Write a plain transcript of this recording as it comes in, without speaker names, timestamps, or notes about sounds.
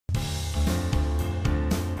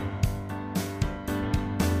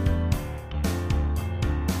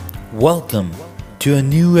Welcome to a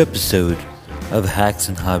new episode of Hacks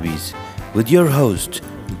and Hobbies with your host,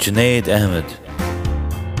 Junaid Ahmed.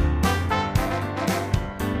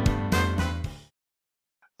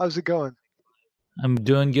 How's it going? I'm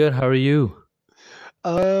doing good. How are you?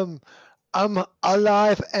 Um, I'm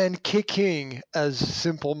alive and kicking, as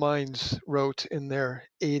Simple Minds wrote in their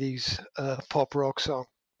 80s pop rock song.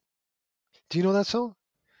 Do you know that song?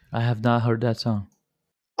 I have not heard that song.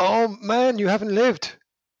 Oh man, you haven't lived.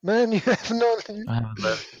 Man, you have not. I haven't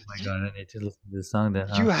left. Oh my god, I need to listen to the song then,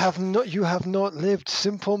 huh? You have not lived.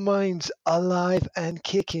 Simple Minds, alive and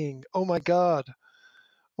kicking. Oh my god.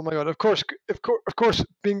 Oh my god. Of course,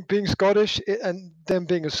 being Scottish and them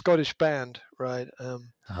being a Scottish band, right?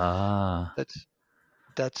 Ah,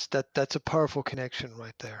 That's that's a powerful connection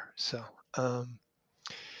right there. So, um,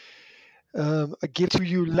 I give to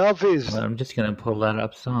you, love is. well, I'm just gonna pull that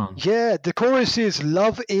up song Yeah, the chorus is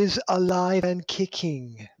love is alive and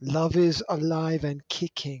kicking. Love is alive and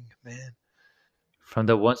kicking, man. from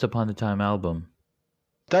the Once Upon a Time album.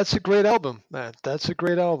 That's a great album, man. That's a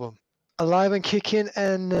great album. Alive and kicking,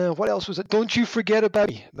 and what else was it? Don't you forget about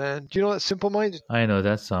me, man. Do you know that Simple Minds? I know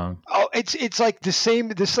that song. Oh, it's like the same.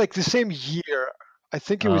 This like the same year. I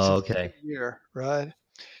think it was Oh, the okay. same year, right?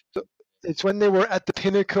 So it's when they were at the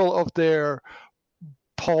pinnacle of their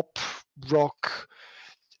pop rock,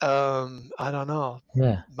 I don't know,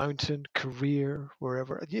 Yeah. mountain career,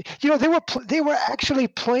 wherever. You know, they were actually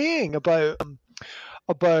playing about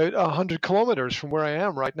 100 kilometers from where I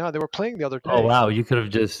am right now. They were playing the other Oh day. wow, you could have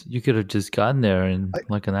just gotten there in I,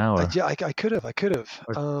 like an hour yeah, I could have,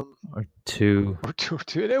 or or two. or two.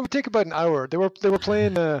 It would take about an hour. They were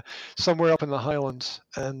playing somewhere up in the Highlands,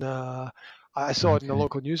 and I saw it in the Okay,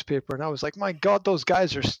 local newspaper, and I was like, my God, those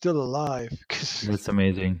guys are still alive. 'Cause- that's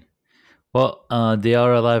amazing. Well, they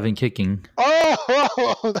are alive and kicking.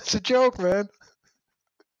 oh, that's a joke, man.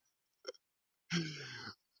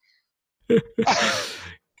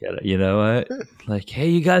 You know what? Like, hey,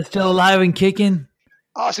 you guys still alive and kicking?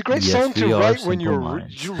 Oh, it's a great Yes, song to we are write when Simple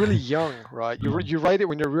Minds. you're really young, right? You write it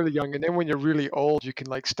when you're really young, and then when you're really old, you can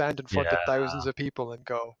like stand in front of Yeah. thousands of people and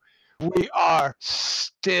go, "We are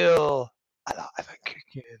still alive and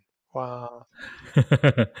kicking." Wow.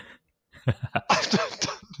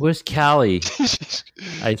 Where's Callie? she's,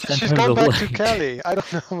 I sent she's her the gone back to link. Cali. I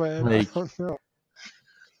don't know, man. I Like, don't know.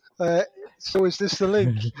 So is this the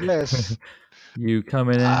link? Yes. you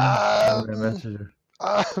coming in? I'm gonna Um, message her.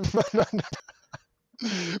 no, no.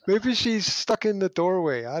 Maybe she's stuck in the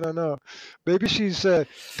doorway. I don't know. Maybe she's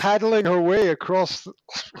paddling her way across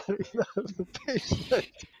the basement.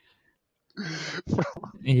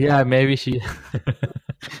 Yeah, maybe she.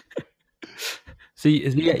 See,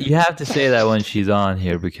 yeah, you have to say that when she's on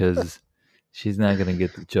here because she's not gonna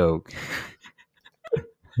get the joke.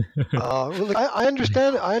 Well, look, I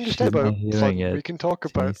understand. I She's understand not about hearing flooding. it. We can talk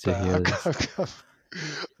She about needs to hear this. that.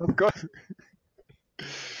 I've got.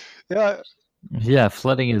 Yeah. Yeah,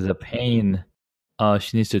 flooding is a pain.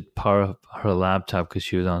 She needs to power up her laptop because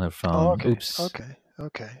she was on her Oh, phone. okay. Oops.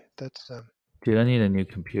 Okay. That's Dude, I need a new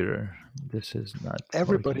computer. This is not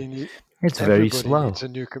everybody working. need. It's very Everybody slow. needs a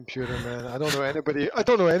new computer, man. I don't know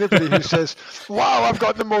anybody who says, "Wow, I've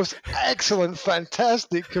got the most excellent,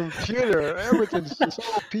 fantastic computer. Everything's so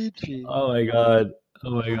peachy." Oh my god.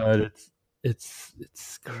 Oh my god.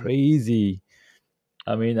 It's crazy.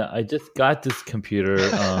 I mean, I just got this computer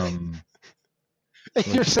And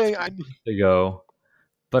like you're saying, 2 weeks ago,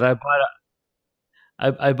 but I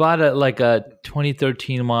bought a like a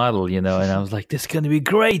 2013 model, and I was like, this is gonna be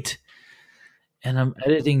great. And I'm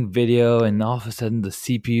editing video, and all of a sudden the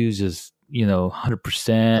CPU is just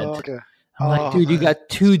 100%. okay. I'm like, Oh dude, you man, got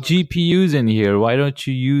two GPUs in here. Why don't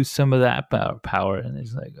you use some of that power? And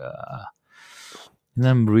it's like, and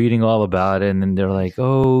I'm reading all about it, and then they're like,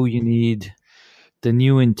 oh, you need the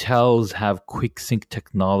new Intels have quick sync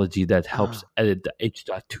technology that helps edit the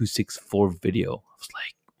H.264 video. I was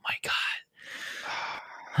like, my God.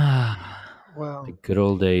 well, The good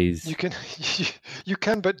old days. you can you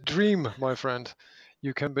can but dream, my friend.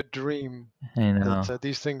 You can but dream I know. that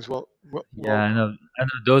these things will. Yeah, I know.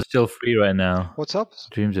 Those still free right now. What's up?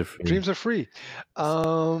 Dreams are free. Dreams are free.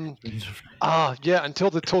 Dreams are free. Yeah, until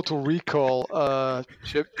the Total Recall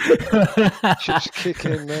chips kick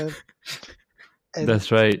in, man. And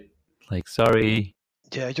That's right. Like, sorry.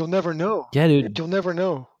 yeah, you'll never know. Yeah, dude. You'll never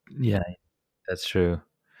know. Yeah, that's true.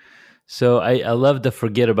 So I love the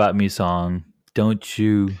 "Forget About Me" song. Don't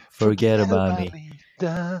you forget about me.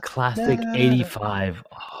 Classic '85.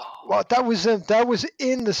 Oh, Well, that was in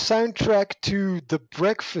the soundtrack to The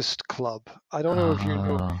Breakfast Club. I don't know if you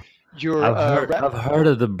know oh. your I've heard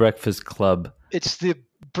of the Breakfast Club. it's the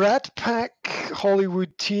Brat Pack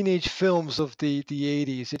Hollywood teenage films of the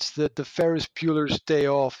 80s. It's the Ferris Bueller's Day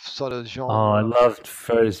Off sort of Oh, I genre. loved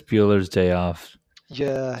Ferris Bueller's Day Off.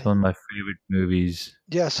 Yeah, It's one of my favorite movies.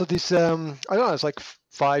 yeah. So this I don't know. It's like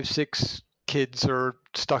five, six kids are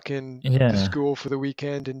stuck in the Yeah. school for the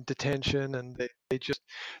weekend in detention, and they just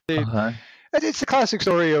they. Okay. It's a classic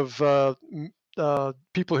story of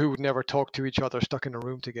people who would never talk to each other stuck in a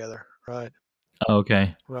room together. Right,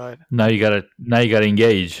 Okay. right. Now you gotta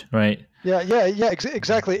engage, right? Yeah.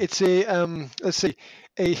 Exactly. It's a let's see,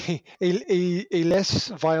 a less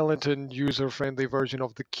violent and user-friendly version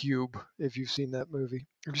of The Cube. If you've seen that movie,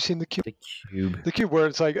 have you seen The Cube? The Cube. The Cube, where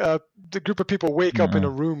it's like the group of people wake up in a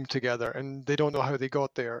No. room together and they don't know how they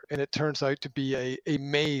got there, and it turns out to be a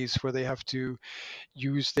maze where they have to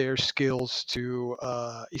use their skills to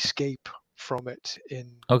escape from it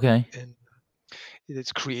Okay. in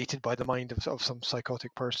it's created by the mind of some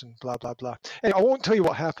psychotic person, blah blah blah. And I won't tell you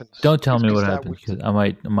what happens Don't tell me because what that happened would because I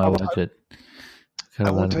might watch it. Got I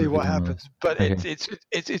a lot won't of tell you movies what on my happens. list. But Okay.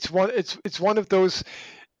 it's one of those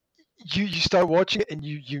you start watching it and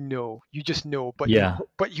you just know, Yeah.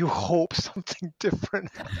 but you hope something different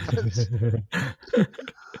happens.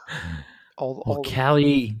 All Well, all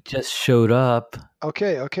Callie just showed up,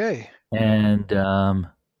 okay. and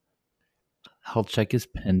health check is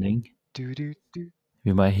pending. Do.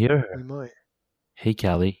 We might hear We her. might. Hey,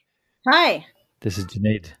 Callie. Hi. This is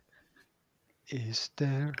Junaid. Is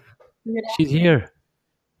there? She's here.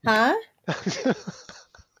 Huh?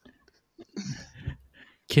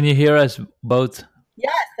 Can you hear us both?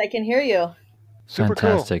 Yes, I can hear you. Super cool.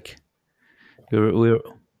 Fantastic. We're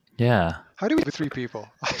yeah. How do we with three people?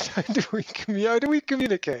 How do we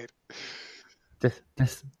communicate? This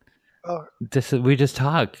Oh, we just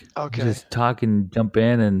talk. okay. We just talk and jump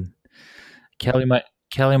in, and Kelly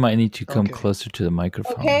might need to come Okay. closer to the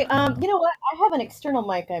microphone. Okay. You know what? I have an external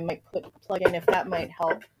mic I might plug in if that might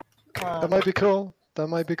help. That might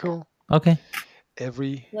be cool. Okay.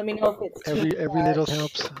 Every Let me know if it's too every little much.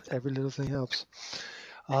 helps. Every little thing helps.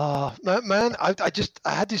 Man, I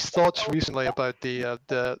had these thoughts recently about the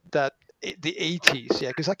 80s, yeah,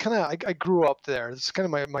 because I grew up there. It's kind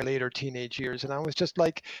of my later teenage years, and I was just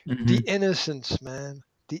like the Mhm. innocence, man,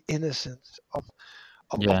 the innocence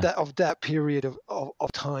Yeah. of that period of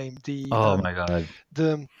time. Oh my God.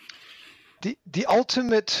 The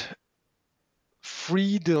ultimate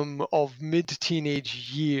freedom of mid-teenage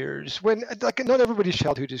years when like not everybody's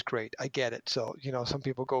childhood is great. I get it. So some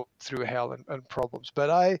people go through hell and problems, but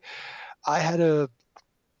I had a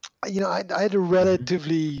I had a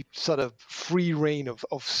relatively sort of free reign of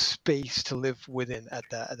space to live within at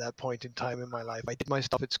that point in time in my life. I did my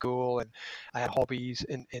stuff at school, and I had hobbies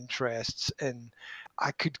and interests, and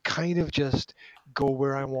I could kind of just go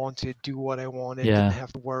where I wanted, do what I wanted, didn't Yeah.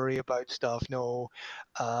 have to worry about stuff. No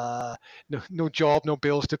job, no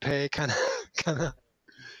bills to pay, kind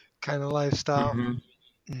of lifestyle. Mhm.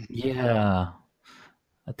 Mm. Yeah.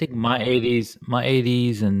 I think my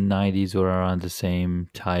 80s and 90s were around the same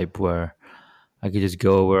type where I could just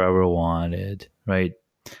go wherever I wanted, right?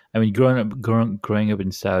 I mean, growing up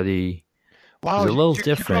in Saudi Wow, is a little you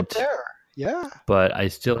grew up different, there? Yeah. but I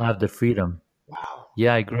still have the freedom. Wow.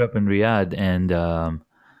 Yeah, I grew up in Riyadh and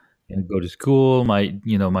go to school. My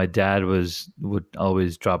dad would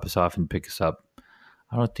always drop us off and pick us up.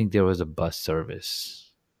 I don't think there was a bus service.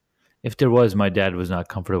 If there was, my dad was not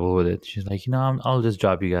comfortable with it. She's like, I'll just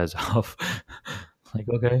drop you guys off. Like,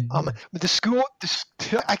 okay. But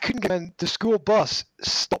I couldn't get in. The school bus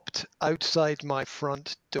stopped outside my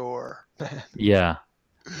front door. Yeah.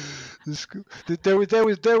 There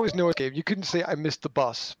was no escape. You couldn't say I missed the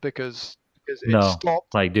bus because it No.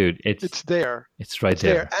 stopped. Like, dude, It's there. it's right It's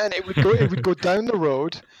there. and it would go down the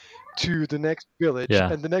road to the next village,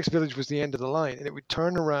 Yeah. and the next village was the end of the line, and it would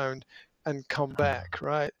turn around and come back,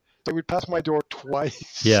 right? So it would pass my door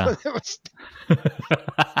twice. Yeah. It was-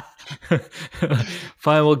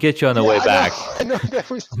 Fine, we'll get you on the Yeah, way I know, back. I know that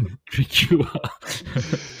was. Pick you up.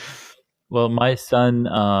 Well, my son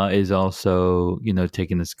is also,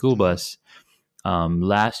 taking the school bus.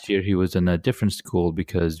 Last year he was in a different school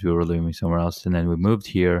because we were living somewhere else, and then we moved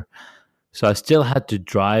here. So I still had to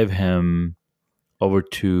drive him over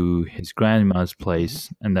to his grandma's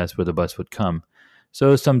place, and that's where the bus would come.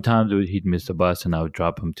 So sometimes he'd miss the bus, and I would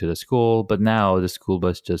drop him to the school. But now the school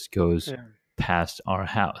bus just goes Yeah. past our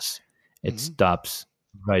house. It Mhm. stops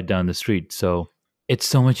right down the street. So it's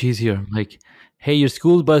so much easier. Like, hey, your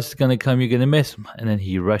school bus is going to come. You're going to miss him. And then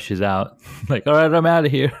he rushes out. Like, all right, I'm out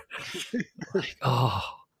of here. Like, oh,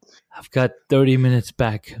 I've got 30 minutes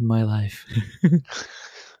back in my life.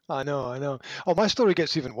 I know. Oh, my story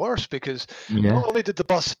gets even worse because Yeah. not only did the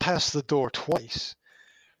bus pass the door twice,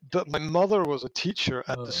 but my mother was a teacher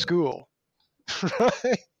at the Oh. school.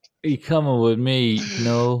 Right? You coming with me?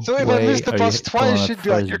 No So if I way. missed the Are you bus pulling twice, up she'd be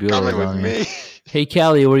like, Ferris "You're Bueller's coming with on me? me." Hey,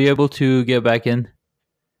 Callie, were you able to get back in?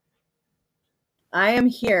 I am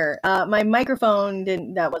here. My microphone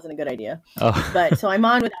didn't. That wasn't a good idea. Oh, But so I'm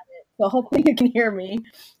on without it. So hopefully you can hear me.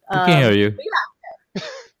 we can hear you.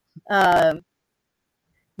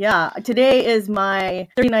 Yeah, today is my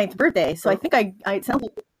 39th birthday. So I think I it sounds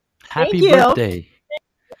like Happy you. birthday!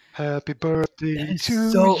 Happy birthday That is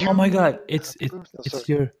to so. you. Oh my God! It's Happy birthday- oh, it's sorry.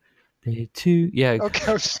 your day too. Yeah.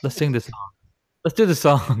 Okay. Let's sing the song. Let's do the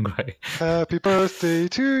song, right? Happy birthday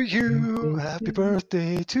to you. Happy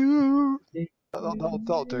birthday to.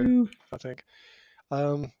 That'll do. I think.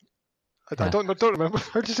 I don't remember.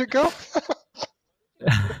 How does it go?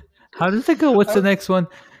 How does it go? What's the next one?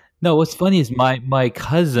 No, what's funny is my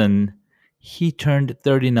cousin, he turned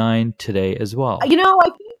 39 today as well. You know,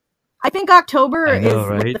 I think October I know, is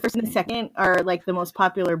like, right? the 1st and the 2nd are like the most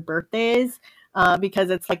popular birthdays because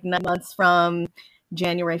it's like 9 months from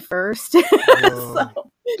January 1st. Whoa,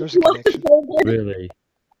 So, there's a connection. Really?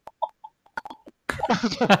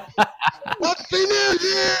 Happy New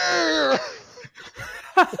Year!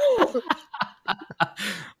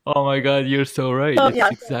 Oh my God, you're so right. Oh, It's yeah.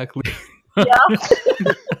 exactly.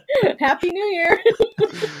 Happy New Year.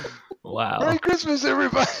 Wow. Merry Christmas,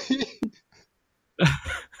 everybody!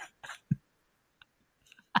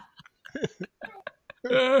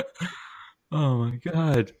 Oh my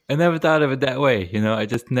God. I never thought of it that way. I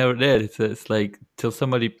just never did. It's like till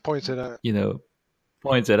somebody, Points it out.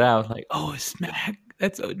 points it out, like, oh, smack.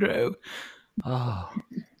 That's so true. Oh,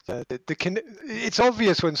 It's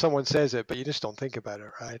obvious when someone says it, but you just don't think about it,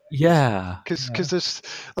 right? yeah. Because there's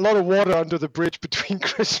a lot of water under the bridge between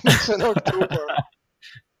Christmas and October.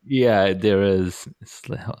 Yeah, there is. It's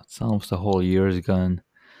almost a whole year is gone.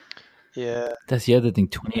 Yeah. That's the other thing.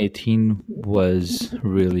 2018 was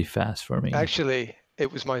really fast for me. Actually,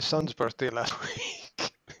 it was my son's birthday last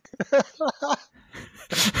week.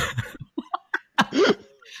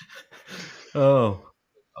 Oh,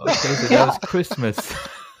 okay. So that was Christmas.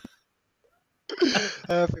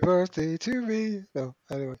 Happy birthday to me. No,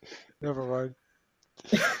 anyway, never mind.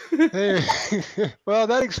 Anyway, well,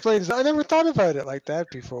 that explains. I never thought about it like that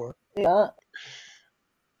before. Yeah.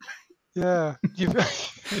 Yeah,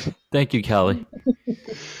 Thank you, Callie.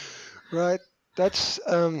 right. That's.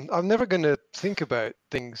 I'm never going to think about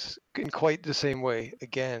things in quite the same way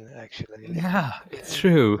again. Actually. Yeah, it's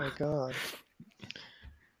true. My God.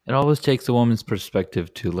 It always takes a woman's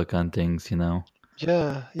perspective to look on things,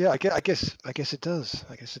 Yeah, yeah. I guess it does.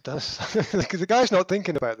 I guess it does. Because the guy's not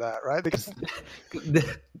thinking about that, right? Because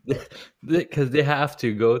Because they have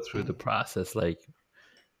to go through the process, like,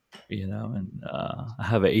 and I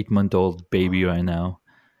have an 8-month-old baby right now,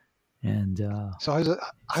 and so how's that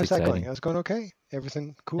going? exciting. How's it going? Okay.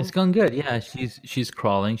 Everything cool. It's going good. Yeah, she's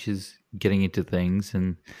crawling. She's getting into things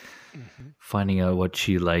and finding out what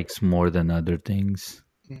she likes more than other things.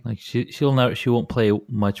 Like she won't play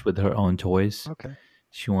much with her own toys. Okay.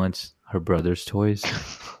 She wants her brother's toys.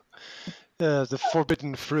 Yeah, the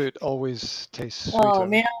forbidden fruit always tastes sweeter. Oh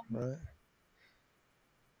man.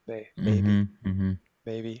 Right? Maybe. Mm-hmm.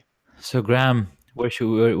 Maybe. So Graham, where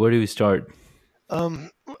do we start?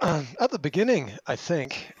 At the beginning, I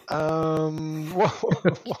think.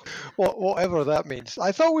 Whatever that means.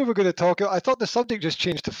 I thought we were going to talk. I thought the subject just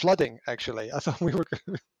changed to flooding. Actually, I thought we were going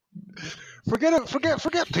to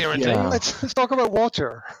forget parenting. Yeah. Let's talk about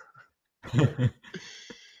water.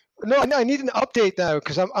 No, I need an update now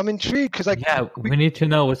because I'm intrigued because we need to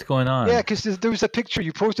know what's going on. Yeah, because there was a picture.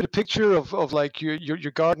 You posted a picture of like your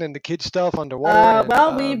garden and the kids' stuff underwater.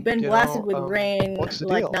 Well, we've been blasted with rain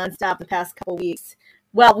like nonstop the past couple weeks.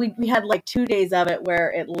 Well, we had like 2 days of it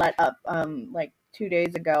where it let up like 2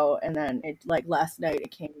 days ago, and then it like last night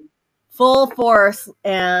it came full force,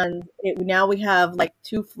 and now we have like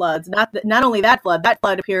 2 floods. Not only that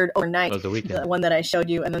flood appeared overnight. Oh, the weekend. The one that I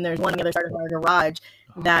showed you, and then there's one on the other side of our garage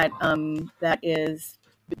that is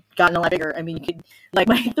gotten a lot bigger. I mean, you could, like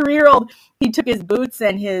my 3-year-old, he took his boots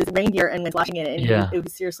and his rain gear and was washing it, and it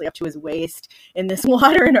was seriously up to his waist in this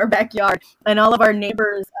water in our backyard, and all of our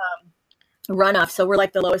neighbors runoff. So we're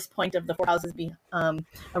like the lowest point of the 4 houses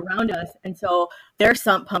around us, and so their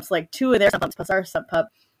sump pumps, like 2 of their sump pumps plus our sump pump,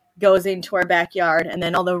 goes into our backyard, and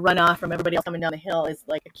then all the runoff from everybody else coming down the hill is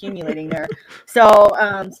like accumulating there. So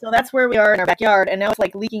that's where we are in our backyard, and now it's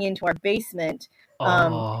like leaking into our basement.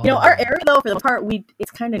 Our area though, for the most part,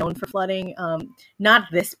 it's kind of known for flooding. Not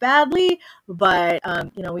this badly, but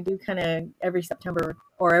we do kind of every September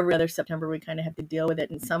or every other September we kind of have to deal with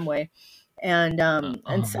it in some way, and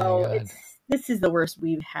so this is the worst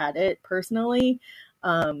we've had it personally.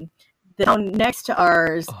 The town next to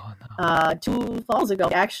ours, Oh no. 2 falls ago,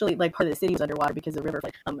 actually, like part of the city was underwater because of the river.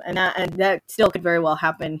 And that still could very well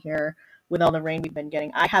happen here with all the rain we've been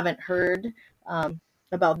getting. I haven't heard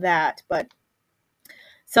about that, but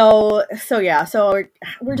so yeah, so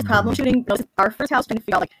we're just problem shooting. Our first house trying to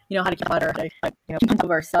figure out how to keep water, how to keep on top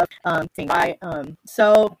of our stuff, saying why.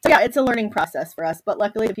 So yeah, it's a learning process for us. But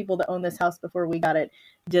luckily, the people that owned this house before we got it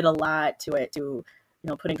did a lot to it, to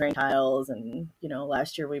putting drain tiles, and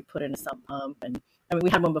last year we put in a sump pump, and I mean we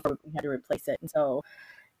had one before we had to replace it, and so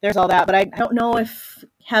there's all that. But I don't know if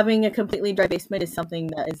having a completely dry basement is something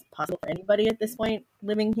that is possible for anybody at this point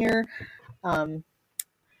living here. I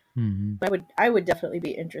would definitely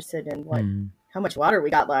be interested in how much water we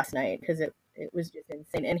got last night, because it was just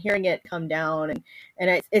insane. And hearing it come down, and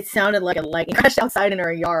it sounded like a lightning crash outside in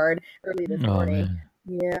our yard early this morning.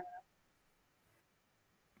 Man. Yeah,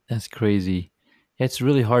 that's crazy. It's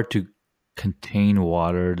really hard to contain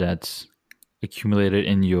water that's accumulated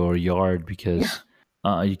in your yard, because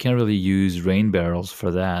you can't really use rain barrels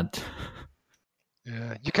for that.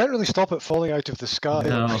 Yeah, you can't really stop it falling out of the sky.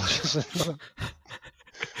 No.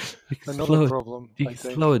 Another problem. You can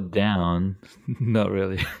slow it down. Not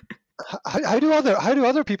really. How do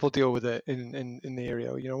other people deal with it in the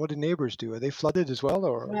area? What do neighbors do? Are they flooded as well,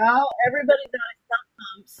 or? Well, everybody's on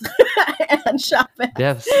pumps and shopping.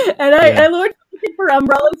 Yes. And I looked for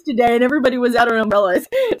umbrellas today, and everybody was out on umbrellas.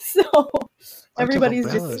 So everybody's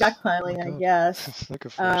just stockpiling, I guess. Like a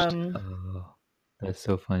first. That's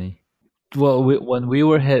so funny. Well, when we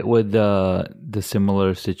were hit with the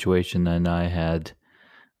similar situation, and I had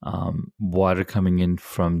water coming in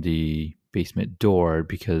from the basement door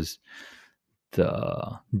because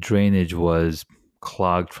the drainage was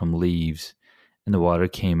clogged from leaves, and the water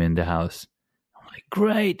came in the house. I'm like,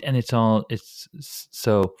 great. And it's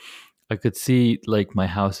so I could see like my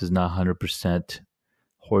house is not 100%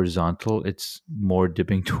 horizontal. It's more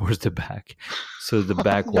dipping towards the back. So the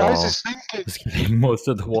back wall is getting most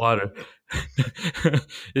of the water.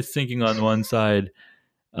 It's sinking on one side.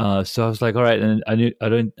 So I was like, all right, and I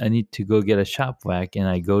need to go get a shop vac, and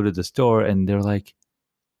I go to the store, and they're like,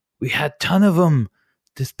 we had a ton of them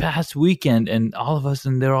this past weekend, and all of us,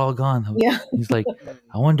 and they're all gone. Yeah. He's like,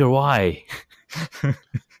 I wonder why.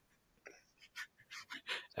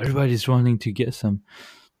 Everybody's running to get some.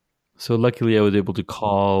 So luckily, I was able to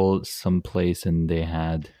call some place, and they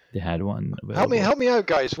had one available. Help me out,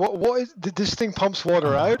 guys. What is this thing? Pumps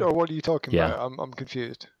water out, or what are you talking about? I'm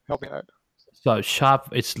confused. Help me out. So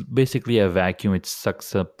it's basically a vacuum. It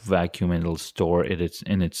sucks up vacuum, and it'll store it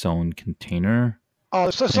in its own container.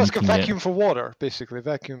 Oh, so it's like a vacuum for water, basically.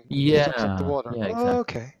 Vacuum. Yeah. Sucks up the water. Yeah,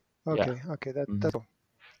 exactly. Oh, okay.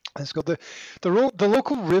 That's good. The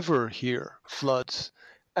local river here floods,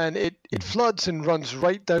 and it floods and runs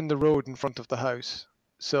right down the road in front of the house.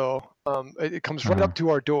 So it comes right up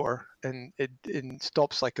to our door, and it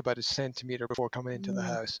stops like about a centimeter before coming into the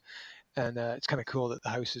house. And it's kind of cool that the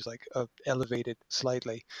house is like elevated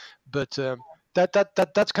slightly, but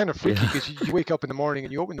that's kind of freaky, because you wake up in the morning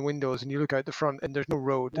and you open the windows and you look out the front, and there's no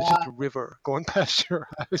road. There's just a river going past your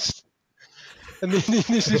house, and then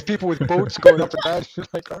there's these people with boats going up and down. You're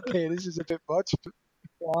like, okay, this is a bit much.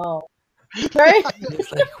 Wow. Right?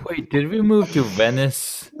 It's like, wait, did we move to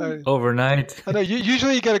Venice overnight? I know.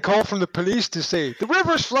 Usually you get a call from the police to say the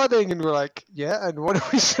river's flooding, and we're like, yeah, and what are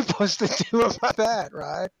we supposed to do about that,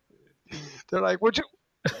 right? They're like, would you?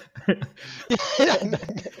 I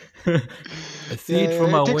see it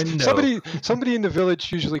from my window. Somebody in the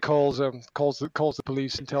village usually calls the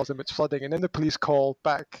police and tells them it's flooding, and then the police call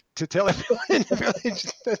back to tell everyone in the village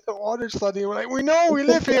that the water's flooding. We're like, we know, we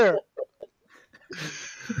live here.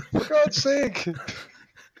 For God's sake.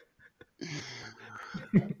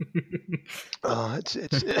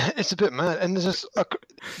 It's a bit mad, and there's just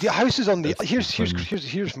the houses on the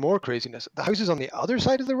here's more craziness. The houses on the other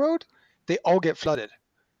side of the road, they all get flooded.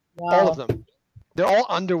 Wow. All of them. They're all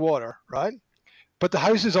underwater, right? But the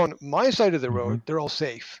houses on my side of the road, they're all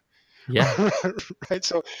safe. Yeah. Right.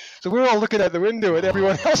 So we're all looking out the window at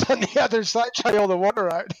everyone else on the other side trying all the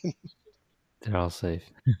water out. They're all safe.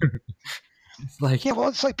 It's like, yeah, well,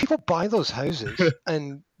 it's like people buy those houses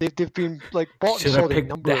and they've been like bought and sold a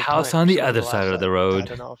number of times. The house on the other side of the road. I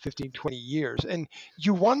don't know, 15, 20 years. And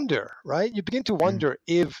you wonder, right? You begin to wonder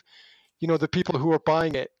if, the people who are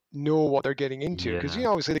buying it know what they're getting into. Because,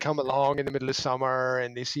 obviously they come along in the middle of summer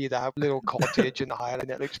and they see that little cottage in the Highland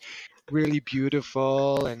that looks really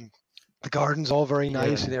beautiful, and the garden's all very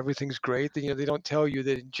nice and everything's great. They don't tell you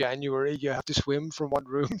that in January you have to swim from one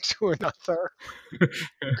room to another.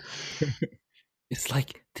 It's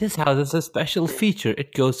like, this house is a special feature.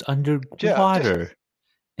 It goes underwater.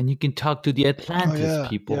 And you can talk to the Atlantis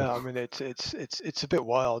people. Yeah. I mean, it's a bit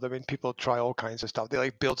wild. I mean, people try all kinds of stuff. They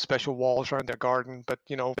like build special walls around their garden, but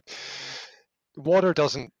water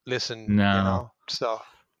doesn't listen. No, So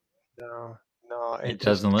no, it it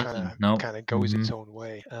just doesn't listen. No. kind of goes its own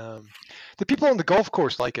way. The people on the golf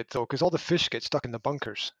course like it though, because all the fish get stuck in the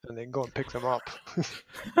bunkers, and they can go and pick them up.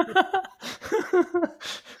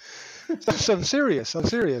 So I'm serious.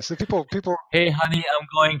 The people. Hey, honey, I'm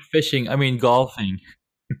going fishing. I mean, golfing.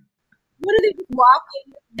 What do they just walk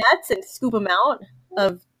in with nets and scoop them out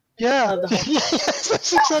of? Yeah, Of the whole- yes,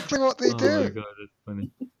 that's exactly what they Oh do. my god, that's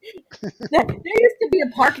funny. There used to be a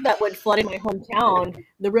park that would flood in my hometown.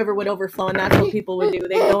 The river would overflow, and that's what people would do.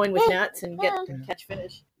 They'd go in with nets and catch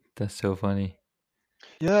fish. That's so funny.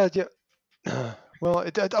 Yeah. Well,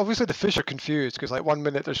 obviously the fish are confused because like 1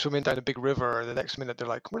 minute they're swimming down a big river, and the next minute they're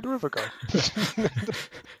like, "Where'd the river go?"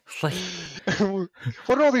 It's like,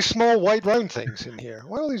 What are all these small white round things in here?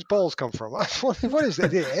 Where do all these balls come from? What is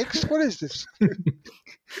that? The eggs? What is this?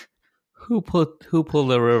 who pulled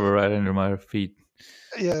the river right under my feet?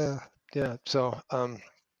 Yeah. So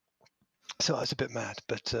so I was a bit mad,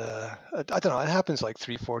 but I don't know. It happens like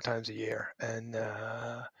 3-4 times a year,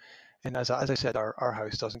 and as I said, our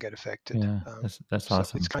house doesn't get affected. Yeah, that's So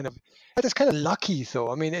awesome. it's kind of lucky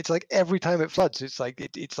though. I mean, it's like every time it floods, it's like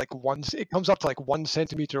it comes up to like 1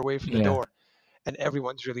 centimeter away from the Yeah. door, and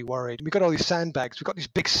everyone's really worried. We got all these sandbags. We got these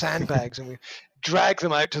big sandbags, and we drag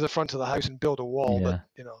them out to the front of the house and build a wall. Yeah.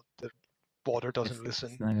 But the water doesn't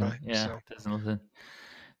listen. It's not gonna- Right? yeah, So, doesn't listen.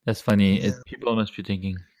 That's funny. Yeah. People must be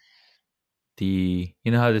thinking you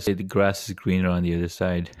know how they say the grass is greener on the other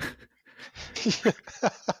side.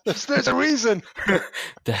 there's a reason.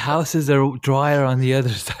 The houses are drier on the other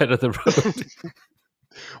side of the road.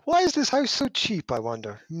 Why is this house so cheap? I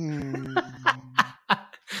wonder.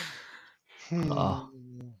 Oh.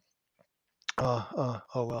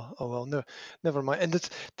 Oh well. No, never mind. And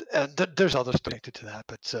there's others connected to that,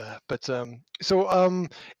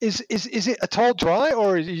 is it at all dry,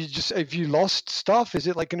 or have you lost stuff? Is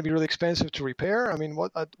it like going to be really expensive to repair? I mean,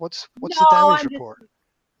 what's the No, damage I'm just- report?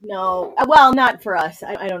 No, well, not for us.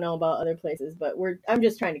 I don't know about other places, but I'm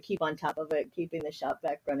just trying to keep on top of it, keeping the shop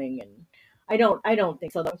back running, and I don't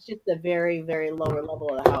think so. That's just the very, very lower level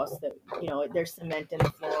of the house that there's cement in the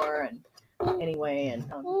floor, and anyway, and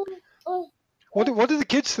What do the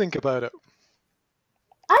kids think about it?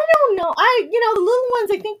 I don't know. The little ones,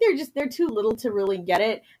 I think they're too little to really get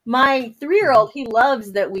it. My 3-year-old, he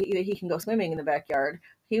loves that he can go swimming in the backyard.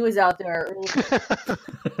 He was out there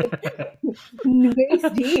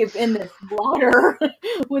waist deep in this water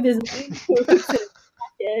with his big boots and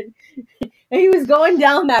jacket. And he was going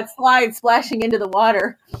down that slide, splashing into the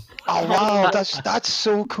water. Oh wow, that's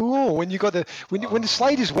so cool. When when the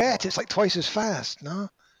slide is wet, it's like twice as fast, no?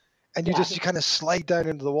 And you kind of slide down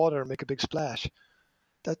into the water and make a big splash.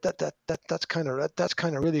 That's kind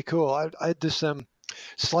of really cool. I had this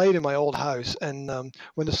slide in my old house, and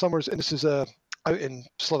when the summers, and this is out in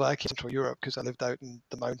Slovakia, Central Europe, because I lived out in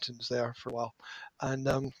the mountains there for a while,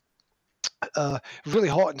 and really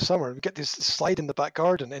hot in summer. We get this slide in the back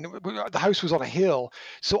garden, and the house was on a hill,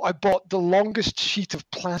 so I bought the longest sheet of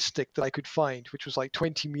plastic that I could find, which was like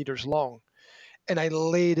 20 meters long, and I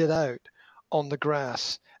laid it out on the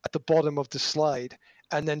grass at the bottom of the slide,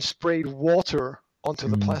 and then sprayed water onto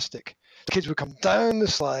the plastic. The kids would come down the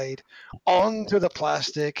slide, onto the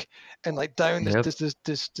plastic, and like down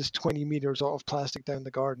this 20 meters of plastic down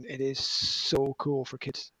the garden. It is so cool for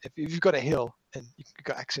kids. If you've got a hill and you've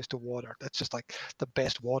got access to water, that's just like the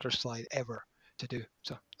best water slide ever to do.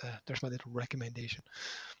 So there's my little recommendation.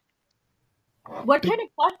 What kind of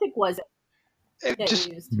plastic was it that Just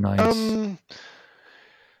you used? Nice.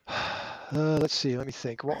 Let's see. Let me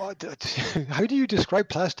think. How do you describe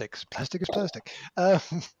plastics? Plastic is plastic.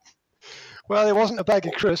 Well, it wasn't a bag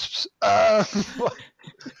of crisps. Do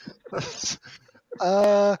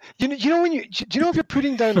you know if you're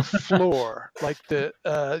putting down a floor, like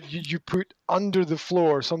you put under the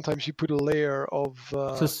floor, sometimes you put a layer of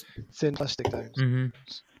thin plastic down. Mm-hmm.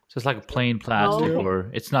 So it's like a plain plastic, or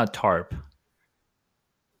it's not tarp.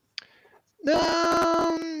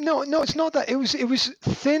 No, it's not that. It was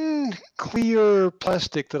thin, clear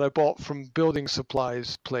plastic that I bought from building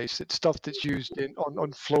supplies place. It's stuff that's used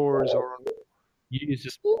on floors or. You use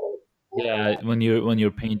this, when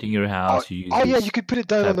you're painting your house, you use. Oh yeah, you could put it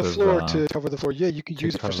down on the type of, floor to cover the floor. Yeah, you could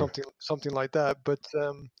use it for cover. something like that. But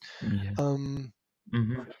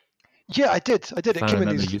Mm-hmm. yeah, I did. It Found came in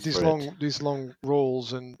another use these for it. long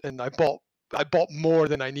rolls, and I bought I bought more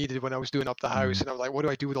than I needed when I was doing up the house, Mm. and I was like, what do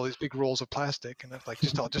I do with all these big rolls of plastic? And I was like,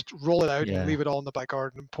 I'll just roll it out and Yeah. leave it all in the back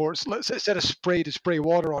garden and pour set a spray to spray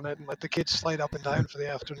water on it and let the kids slide up and down for the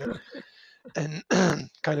afternoon. And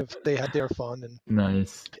kind of they had their fun, and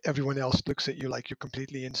Nice. everyone else looks at you like you're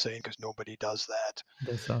completely insane because nobody does that.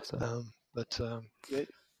 That's awesome.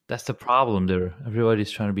 That's the problem there. Everybody's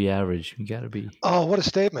trying to be average. You gotta be. Oh, what a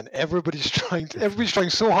statement! Everybody's trying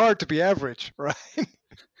so hard to be average, right?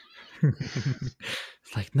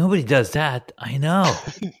 It's like nobody does that. I know.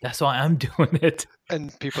 That's why I'm doing it.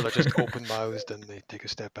 And people are just open-mouthed, and they take a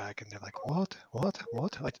step back, and they're like, "What?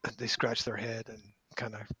 And they scratch their head and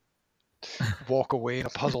kind of walk away in a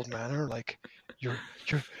puzzled manner, like, "You're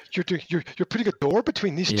putting a door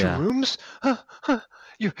between these two rooms?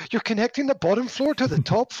 You're connecting the bottom floor to the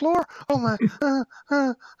top floor? Oh my,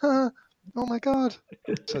 oh my God!"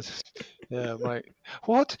 So, yeah,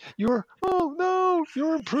 what? Oh no,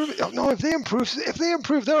 you're improving. Oh no, if they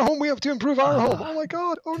improve their home, we have to improve our home. Oh my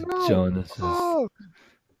God! Oh no! Jonas.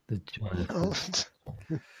 The Jonas.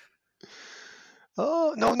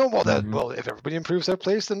 Oh no! Well, if everybody improves their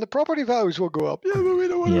place, then the property values will go up. Yeah, but we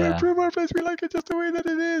don't want to improve our place. We like it just the way that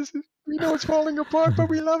it is. We know it's falling apart, but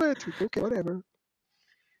we love it. Okay, whatever.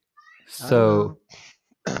 So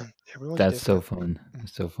that's so fun.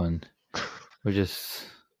 It's so fun. We're just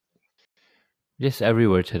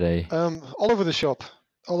everywhere today. All over the shop.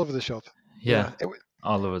 All over the shop. Yeah.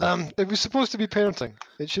 All over the it was supposed to be parenting.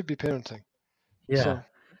 It should be parenting. Yeah. So.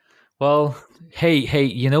 Well, hey,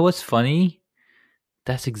 you know what's funny?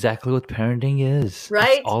 That's exactly what parenting is.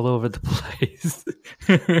 Right? It's all over the place.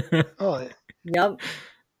 Oh, yep.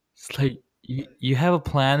 It's like you have a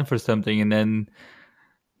plan for something, and then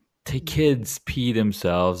the kids pee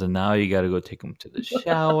themselves, and now you got to go take them to the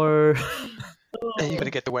shower. And you got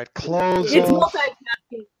to get the wet clothes It's off.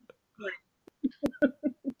 multitasking.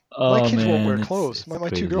 My kids won't wear clothes. My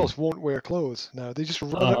two girls won't wear clothes now. They just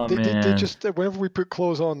run. They just whenever we put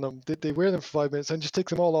clothes on them, they wear them for 5 minutes and just take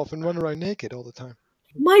them all off and run around naked all the time.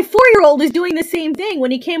 My 4-year-old is doing the same thing.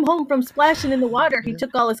 When he came home from splashing in the water, he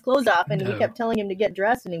took all his clothes off, and we kept telling him to get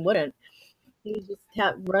dressed, and he wouldn't. He was just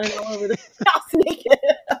kept running all over the house naked.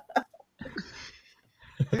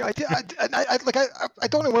 I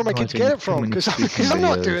don't know where my kids get it from because I'm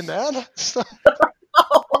not doing that. So.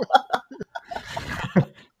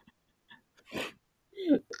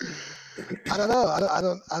 I don't know.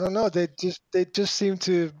 I don't know. They just seem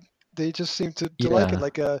to like it.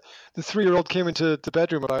 Like the 3-year-old came into the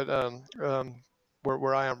bedroom about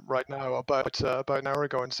where I am right now about an hour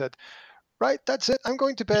ago and said, "Right, that's it. I'm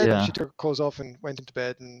going to bed." Yeah. And she took her clothes off and went into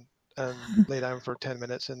bed and lay down for 10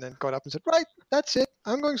 minutes and then got up and said, "Right, that's it.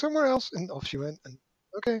 I'm going somewhere else." And off she went. And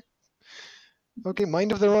okay,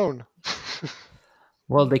 mind of their own.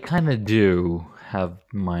 Well, they kind of do have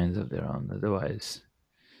minds of their own. Otherwise,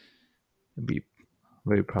 it'd be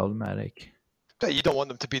very problematic. You don't want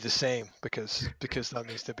them to be the same because that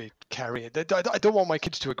means to be carrying. I don't want my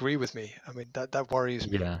kids to agree with me. I mean, that worries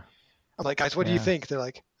me. Yeah. I'm like, "Guys, what do you think?" They're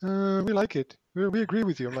like, "We like it. We agree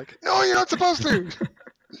with you." I'm like, "No, you're not supposed to."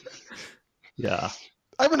 Yeah.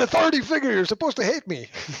 I'm an authority figure. You're supposed to hate me.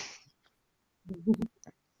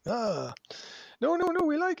 No,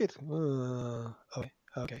 we like it.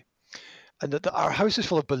 Okay. And our house is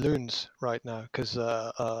full of balloons right now because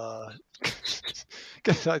of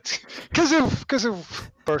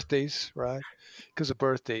birthdays, right? Because of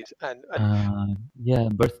birthdays and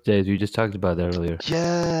birthdays. We just talked about that earlier.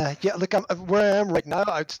 Yeah. Look, I'm where I am right now.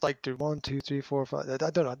 It's like there's 1, 2, 3, 4, 5. I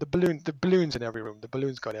don't know. The balloons in every room. The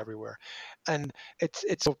balloons got everywhere, and it's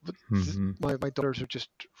my daughters are just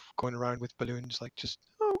going around with balloons, like just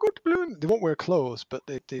go to balloon. They won't wear clothes, but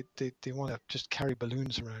they want to just carry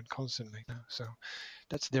balloons around constantly now. So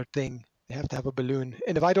that's their thing. They have to have a balloon,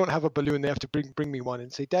 and if I don't have a balloon, they have to bring me one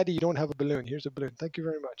and say, "Daddy, you don't have a balloon. Here's a balloon. Thank you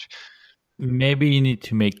very much." Maybe you need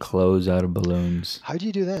to make clothes out of balloons. How do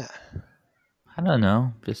you do that? I don't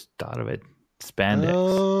know. Just thought of it.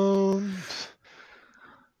 Spandex.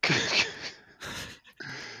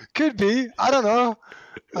 Could be. I don't know.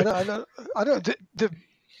 I don't.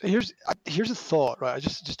 Here's a thought, right?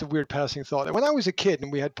 Just a weird passing thought. When I was a kid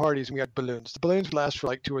and we had parties and we had balloons, the balloons would last for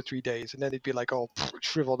like 2 or 3 days, and then they'd be like all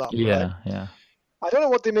shriveled up. Yeah, right? yeah. I don't know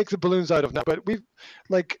what they make the balloons out of now, but we've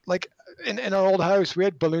like in our old house we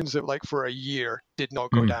had balloons that like for a year did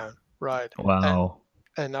not go down, right? Wow.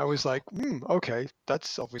 And I was like, okay,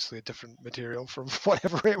 that's obviously a different material from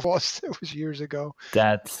whatever it was years ago.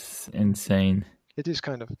 That's insane. It is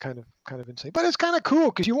kind of insane, but it's kind of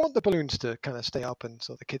cool because you want the balloons to kind of stay up, and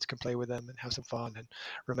so the kids can play with them and have some fun and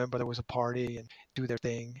remember there was a party and do their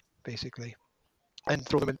thing basically, and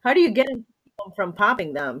throw them in. How do you get them to keep from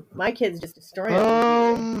popping them. My kids just destroy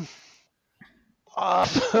them.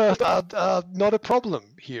 Not a problem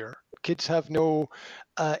here. Kids have no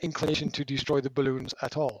inclination to destroy the balloons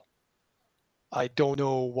at all. I don't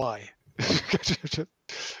know why. It could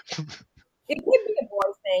be a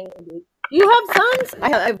boy thing. Do you have sons? I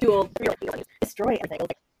have 2 3-year-olds. Destroy everything.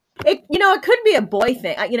 It could be a boy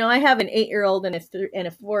thing. I have an 8-year-old and a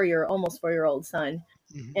almost 4-year-old son,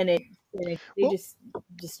 Mhm. and they just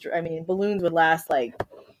destroy. I mean, balloons would last like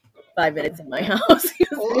 5 minutes in my house.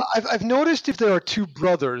 Well, I've noticed if there are 2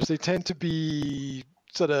 brothers, they tend to be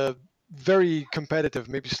sort of very competitive,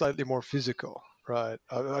 maybe slightly more physical, right?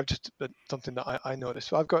 I've just something that I noticed.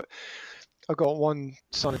 So I've got 1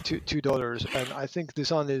 son and two daughters, and I think the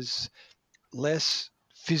son is less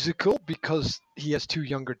physical because he has 2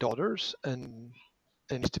 younger daughters and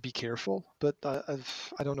needs to be careful. But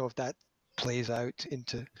I don't know if that plays out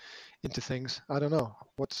into things. I don't know.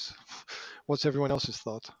 What's everyone else's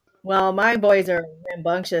thought? Well, my boys are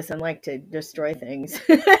rambunctious and like to destroy things.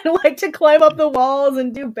 And like to climb up the walls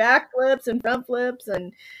and do backflips and front flips,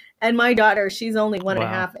 and my daughter, she's only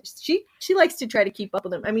 1.5. She likes to try to keep up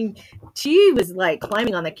with them. I mean, she was like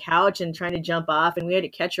climbing on the couch and trying to jump off, and we had to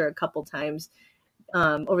catch her a couple times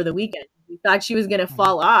over the weekend. We thought she was going to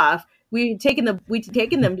fall off. We'd taken them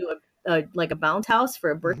to a bounce house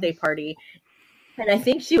for a birthday party, and I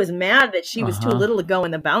think she was mad that she was too little to go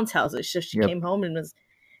in the bounce house. It's just she came home and was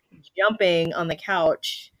jumping on the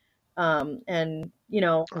couch, and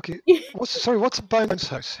Okay. What's a bounce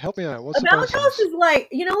house? Help me out. What's a bounce house is like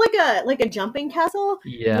a jumping castle,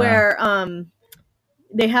 where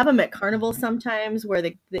they have them at carnivals sometimes, where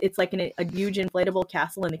it's like a huge inflatable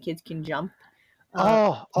castle and the kids can jump.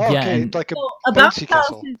 Okay, like a bounce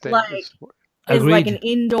castle is like an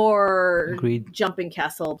indoor jumping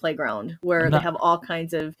castle playground where they have all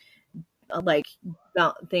kinds of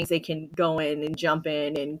things they can go in and jump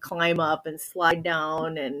in and climb up and slide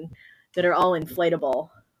down, and that are all inflatable.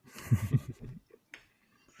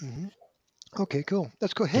 Mm-hmm. Okay, cool.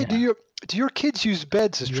 That's cool. Hey, do your kids use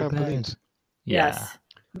beds as trampolines? Yes,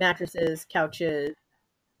 mattresses, couches,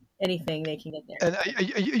 anything they can get there. And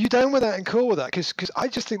are you down with that and cool with that? Because I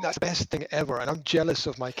just think that's the best thing ever, and I'm jealous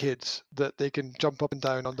of my kids that they can jump up and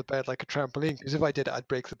down on the bed like a trampoline. Because if I did it, I'd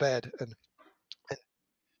break the bed, and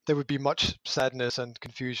there would be much sadness and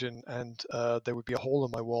confusion, and there would be a hole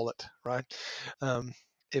in my wallet, right?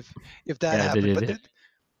 If that happened. But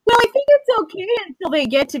well, I think it's okay until they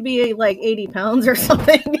get to be like 80 pounds or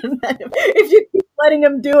something. And then if you keep letting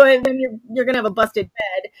them do it, then you're gonna have a busted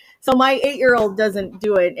bed. So my 8-year-old doesn't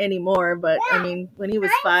do it anymore. But I mean, when he was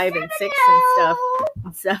 5 and 6 and stuff,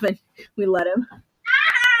 and 7, we let him.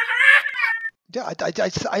 Yeah, I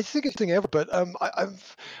think it's a thing ever, but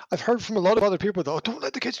I've heard from a lot of other people though, don't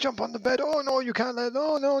let the kids jump on the bed. Oh no, you can't let.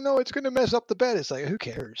 Oh no, it's going to mess up the bed. It's like, who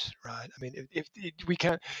cares, right? I mean,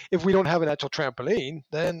 if we don't have an actual trampoline,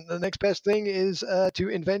 then the next best thing is to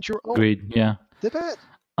invent your own. Agreed. Yeah. The bed.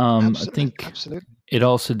 I think it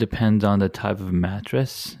also depends on the type of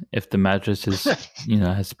mattress. If the mattress is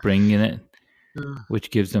has spring in it,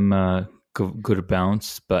 which gives them a good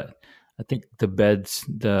bounce, but I think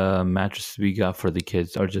the mattresses we got for the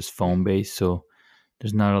kids are just foam based, so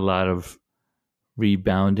there's not a lot of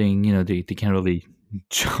rebounding. They can't really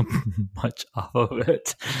jump much off of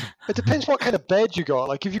it. It depends what kind of bed you got.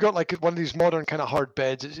 Like if you got like one of these modern kind of hard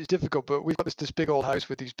beds, it's difficult. But we've got this big old house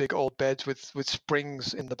with these big old beds with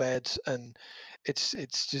springs in the beds, and it's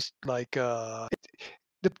just like the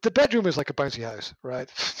bedroom is like a bouncy house,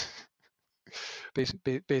 right?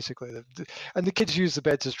 Basically, and the kids use the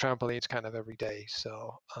beds as trampolines kind of every day.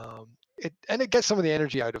 So it gets some of the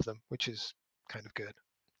energy out of them, which is kind of good,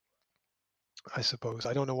 I suppose.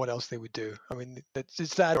 I don't know what else they would do. I mean,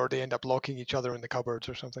 it's that, or they end up locking each other in the cupboards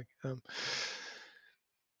or something.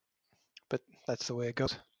 But that's the way it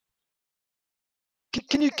goes.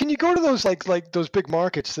 Can you go to those like those big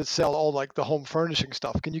markets that sell all like the home furnishing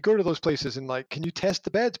stuff? Can you go to those places and can you test the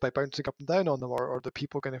beds by bouncing up and down on them, or are the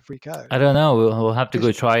people going to freak out? I don't know. We'll have to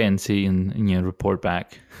go try and see and report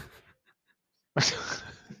back.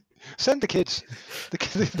 Send the kids. The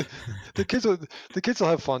kids will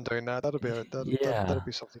have fun doing that. That'll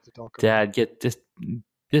be something to talk about. Dad, get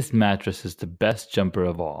this mattress is the best jumper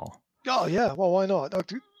of all. Oh yeah, well why not?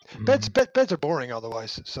 Beds are boring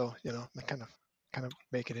otherwise, so they kind of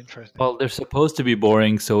make it interesting. Well, they're supposed to be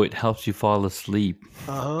boring, so it helps you fall asleep.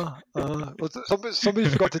 Well, somebody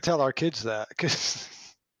forgot to tell our kids that.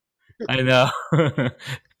 I know.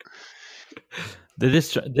 They're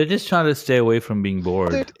just trying to stay away from being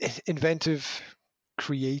bored. They're inventive,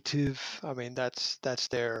 creative. I mean, that's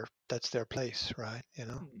their place, right?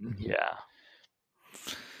 Yeah.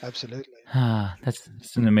 Absolutely. That's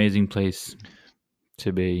an amazing place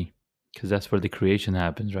to be, because that's where the creation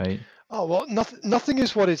happens, right? Oh well, nothing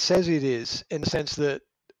is what it says it is, in the sense that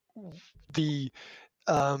the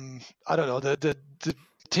I don't know, the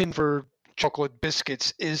tin for chocolate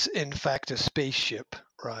biscuits is in fact a spaceship,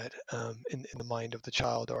 right? In the mind of the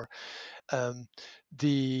child, or um,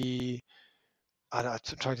 the I'm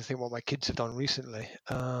trying to think what my kids have done recently.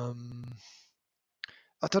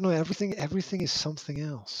 I don't know. Everything is something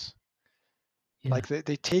else. Yeah. Like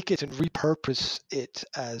they take it and repurpose it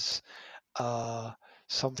as uh,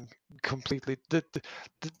 something completely.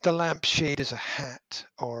 The lampshade is a hat,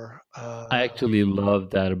 or I actually love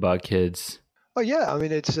that about kids. oh yeah, I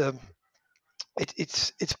mean it's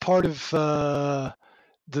part of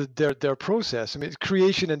their process. I mean,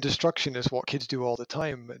 creation and destruction is what kids do all the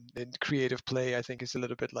time, and creative play, I think, is a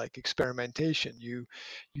little bit like experimentation. You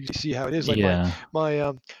see how it is. Like Yeah.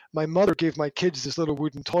 my mother gave my kids this little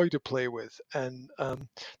wooden toy to play with, and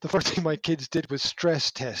the first thing my kids did was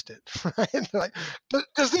stress test it. Right? Like,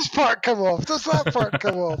 does this part come off? Does that part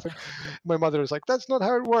come off? And my mother was like, "That's not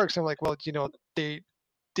how it works." I'm like, "Well, they're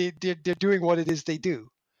doing what it is they do."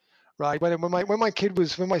 Right. When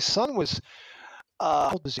my son was how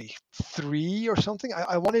old was he? 3 or something.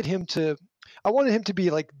 I wanted him to be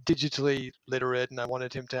like digitally literate, and I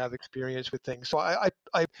wanted him to have experience with things. So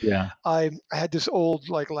Yeah. I had this old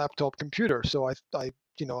like laptop computer. So I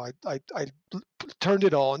turned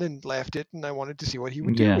it on and left it, and I wanted to see what he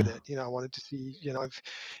would do with Yeah. it. I wanted to see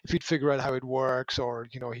if he'd figure out how it works, or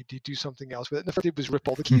he'd do something else with it. And the first thing was rip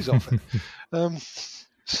all the keys off it. Um,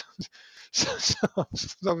 so, so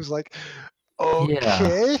I was like, Yeah.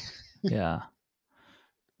 okay. Yeah.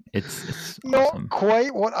 It's Not awesome.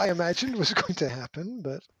 quite what I imagined was going to happen,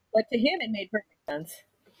 but to him, it made perfect sense.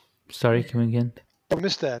 Sorry, come again? I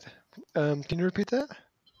missed that. Can you repeat that?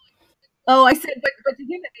 Oh, I said, but to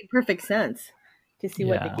him, it made perfect sense to see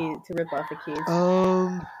what the Yeah. key to rip off the keys.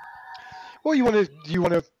 Well, you want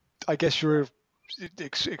to. I guess you're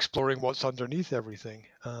exploring what's underneath everything.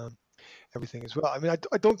 Everything as well. I mean,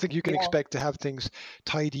 I don't think you can Yeah. expect to have things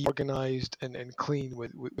tidy, organized, and clean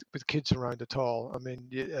with kids around at all. I mean,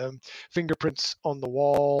 fingerprints on the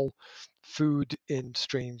wall, food in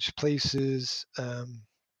strange places.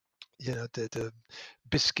 The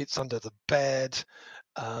biscuits under the bed,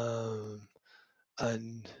 um,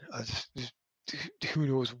 and who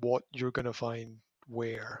knows what you're going to find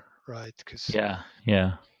where, right? Because Yeah.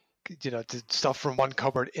 Yeah. the stuff from one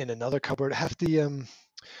cupboard in another cupboard.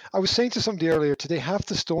 I was saying to somebody earlier today, half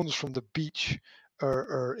the stones from the beach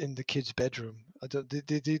are in the kids' bedroom.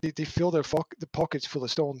 They fill the pockets full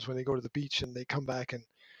of stones when they go to the beach, and they come back and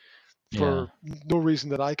Yeah. for no reason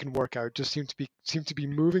that I can work out, just seem to be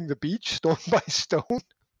moving the beach stone by stone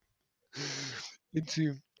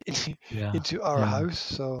into Yeah. into our Yeah. house.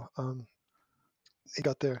 So they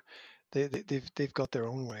got their they've got their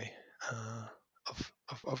own way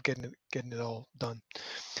of getting it all done.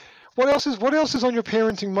 What else is on your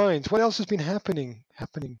parenting minds? What else has been happening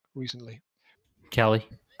recently? Kelly?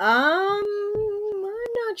 I'm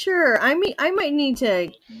not sure. I might need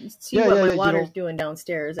to see what my water's doing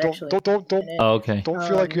downstairs. Actually, Don't Oh, okay. don't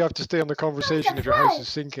feel like you have to stay on the conversation if your house is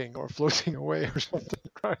sinking or floating away or something.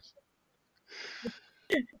 Right?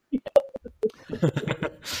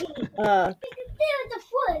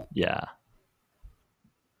 Yeah.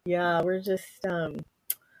 Yeah, we're just.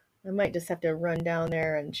 I might just have to run down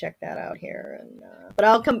there and check that out here, and but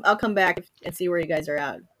I'll come back and see where you guys are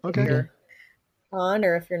at. Okay. If you're on,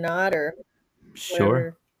 or if you're not, or Sure.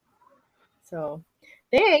 whatever. So,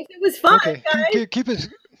 thanks. It was fun, Okay. guys. Keep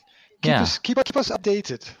us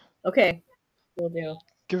updated. Okay, we'll do.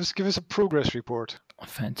 Give us a progress report.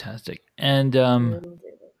 Fantastic. And I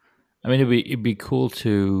mean, it'd be cool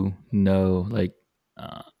to know. Like,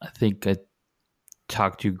 I think I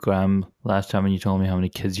talked to Graham last time, and you told me how many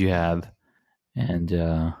kids you have. And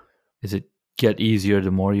is it get easier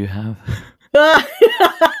the more you have?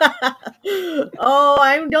 Oh,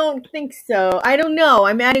 I don't think so. I don't know.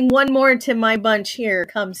 I'm adding one more to my bunch here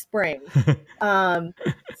come spring.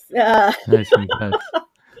 Nice.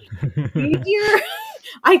 Easier.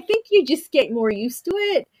 I think you just get more used to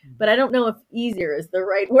it, but I don't know if easier is the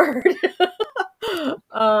right word.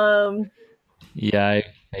 Yeah,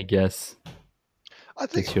 I guess. I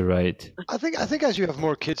think you're right. I think as you have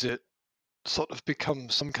more kids, it sort of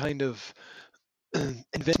becomes some kind of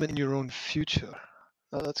investment in your own future.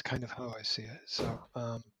 That's kind of how I see it. So,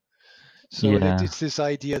 it's this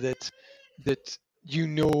idea that you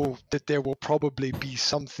know that there will probably be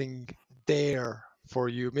something there for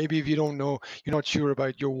you. Maybe if you don't know, you're not sure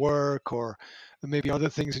about your work, or maybe other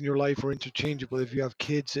things in your life are interchangeable. If you have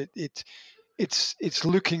kids, it's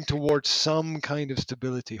looking towards some kind of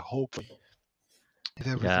stability, hopefully, if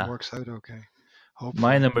everything Yeah. works out okay. Hopefully.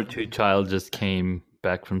 My number 2 child just came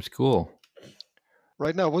back from school.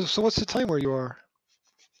 Right now, so what's the time where you are?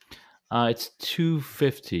 It's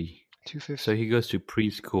 2:50. 2:50. So he goes to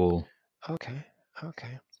preschool. Okay.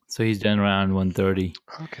 So he's done around 1:30.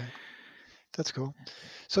 Okay. That's cool.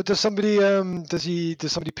 So does somebody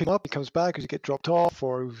does somebody pick him up? He comes back, does he get dropped off,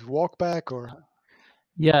 or walk back, or?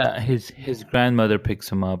 Yeah, his grandmother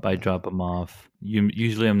picks him up. I drop him off.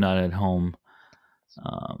 Usually I'm not at home.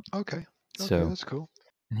 Okay, So that's cool.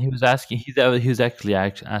 and he was asking. He was actually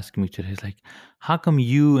asking me today. He's like, "How come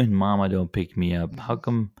you and Mama don't pick me up? How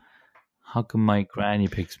come my granny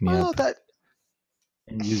picks me up?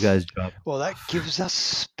 And you guys drop?" Well, that gives us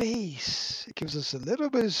space. It gives us a little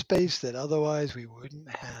bit of space that otherwise we wouldn't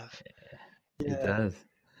have. It does.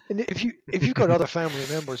 And if you've got other family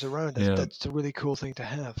members around, Yeah. that's a really cool thing to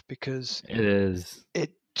have, because It is.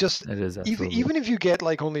 it just It is absolutely. even if you get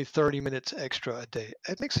like only 30 minutes extra a day,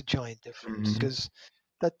 it makes a giant difference, because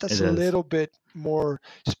that's It a is. little bit more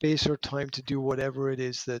space or time to do whatever it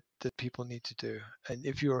is that people need to do. And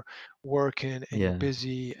if you're working and you're Yeah.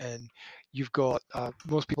 busy and you've got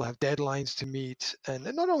most people have deadlines to meet, and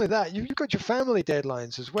not only that, you've got your family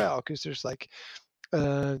deadlines as well, because there's like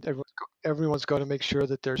everyone's got to make sure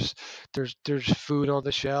that there's food on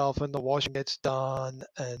the shelf and the washing gets done,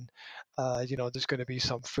 and there's going to be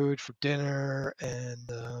some food for dinner, and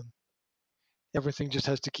everything just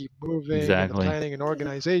has to keep moving, and the Exactly. planning and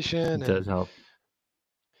organization, It does help.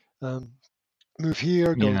 move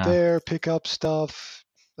here, go Yeah. there, pick up stuff.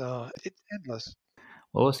 It's endless.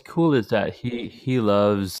 Well, what's cool is that he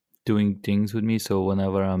loves doing things with me. So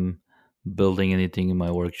whenever I'm building anything in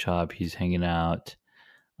my workshop, he's hanging out.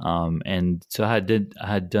 And so I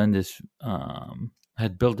had done this. I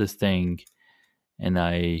had built this thing, and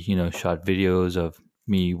I shot videos of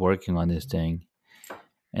me working on this thing.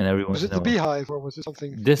 And everyone Was it the beehive, or was it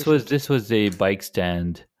something? This was a bike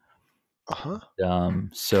stand.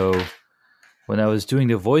 So when I was doing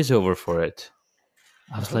the voiceover for it,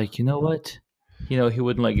 I was like, you know what? He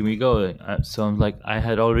wouldn't let me go. So I'm like, I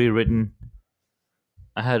had already written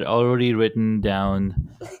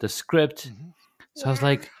down the script. So I was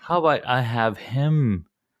like, how about I have him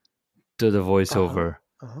do the voiceover?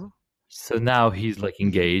 So now he's like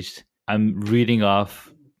engaged. I'm reading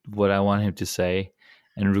off what I want him to say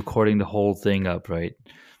and recording the whole thing up, right?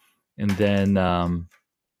 And then,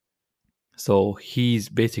 so he's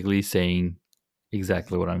basically saying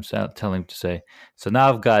exactly what I'm telling him to say. So now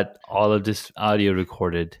I've got all of this audio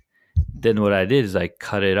recorded. Then what I did is I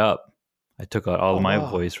cut it up. I took out all my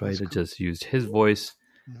voice, right? I just used his voice,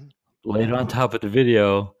 laid it on top of the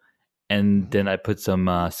video, and then I put some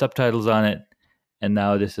subtitles on it. And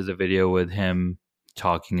now this is a video with him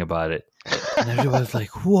talking about it. And everyone's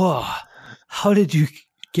like, whoa, how did you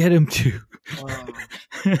get him to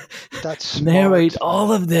that's narrate smart,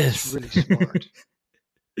 all of this? That's really smart.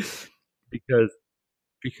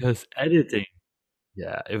 because editing,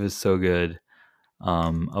 yeah, it was so good.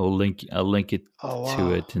 I'll link it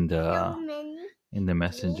to it in the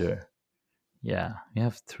messenger. Yeah, we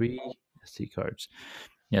have 3 SD cards.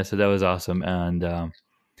 Yeah, so that was awesome, and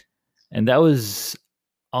that was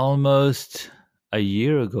almost a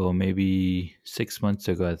year ago, maybe 6 months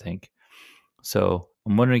ago, I think. So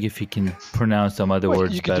I'm wondering if you can pronounce some other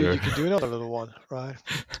words better. You can do another little one, right?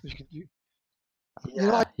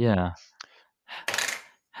 Yeah.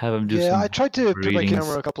 Have them do some. Yeah, I tried to put my readings.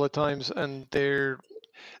 camera a couple of times, and they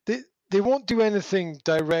won't do anything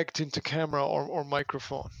direct into camera or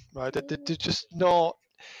microphone, right? They're just not.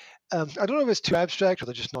 I don't know if it's too abstract, or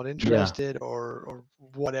they're just not interested, or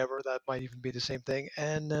whatever. That might even be the same thing.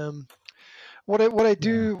 And what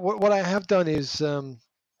I have done is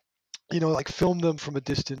like film them from a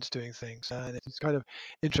distance doing things, and it's kind of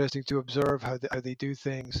interesting to observe how they do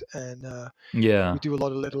things. And we do a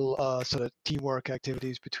lot of little sort of teamwork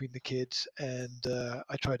activities between the kids, and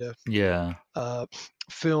I try to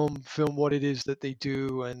film what it is that they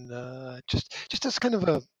do, and just as kind of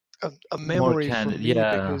a memory for me,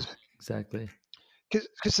 because exactly.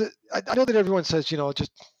 Because I know that everyone says,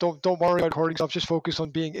 just don't worry about recording stuff, just focus on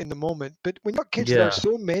being in the moment. But when you're kids, there are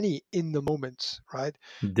so many in the moments, right?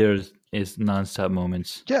 It's nonstop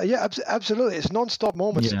moments. Yeah, absolutely. It's nonstop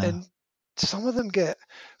moments, and some of them get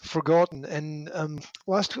forgotten. And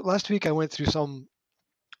last week I went through some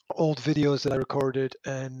old videos that I recorded,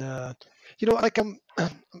 and like I'm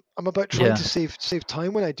about trying to save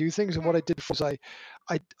time when I do things. And what I did was I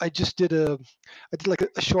did like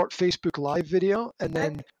a short Facebook Live video, and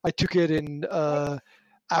then I took it in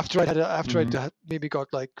after Mhm. I'd maybe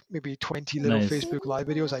got like maybe 20 little Nice. Facebook Live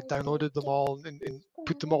videos, I downloaded them all and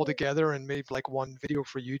put them all together and made like one video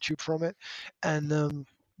for YouTube from it. And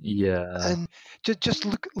Yeah. just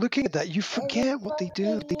looking at that, you forget what they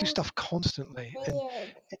do. They do stuff constantly, and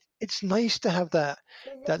it's nice to have that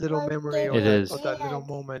little memory It or is. that little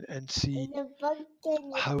moment and see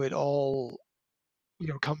how it all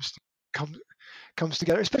comes comes comes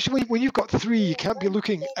together. Especially when you've got three, you can't be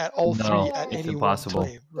looking at all three No, at it's any one impossible.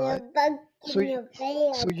 time, right? So you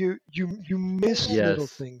miss little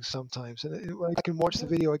Yes. things sometimes, and when I can watch the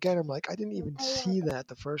video again, I'm like, I didn't even see that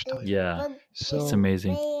the first time. Yeah. It's So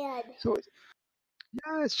amazing. so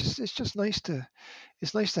yeah, it's just nice to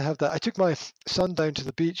have that. I took my son down to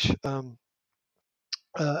the beach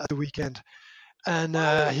at the weekend, and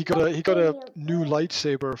he got a new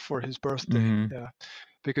lightsaber for his birthday. Mhm. Yeah,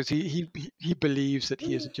 because he believes that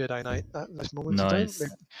he is a Jedi Knight at this moment in time. Nice.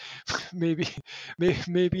 Maybe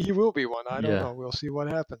maybe he will be one. I don't Yeah. know. We'll see what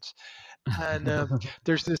happens. And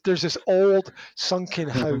there's this old sunken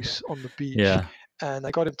house on the beach, Yeah. and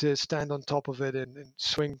I got him to stand on top of it and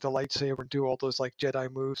swing the lightsaber and do all those like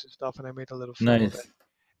Jedi moves and stuff, and I made a little film of it. Nice.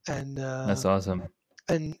 And That's awesome.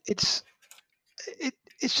 and it's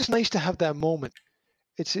just nice to have that moment.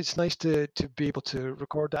 It's nice to be able to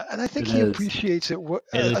record that, and I think It he is. appreciates it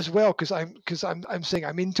It is. as well, because I'm saying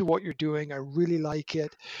I'm into what you're doing. I really like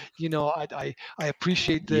it. I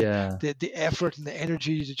appreciate Yeah. the effort and the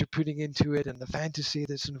energy that you're putting into it, and the fantasy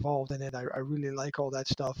that's involved in it. I really like all that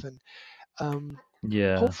stuff, and um,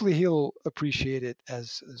 Yeah. hopefully he'll appreciate it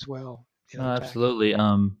as well. No, Jack. absolutely.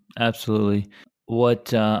 Absolutely.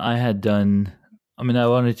 What I had done, I mean, I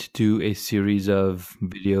wanted to do a series of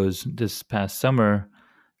videos this past summer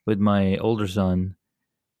with my older son,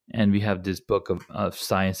 and we have this book of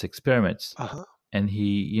science experiments, Uh-huh. and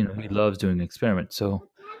he loves doing experiments. So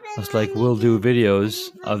I was like, we'll do videos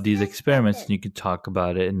of these experiments, and you can talk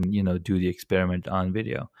about it and do the experiment on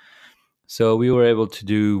video. So we were able to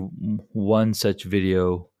do one such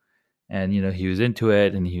video, and he was into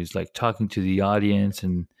it, and he was like talking to the audience,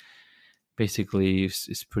 and basically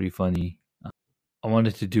it's pretty funny. I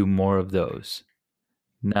wanted to do more of those.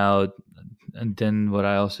 Now, and then what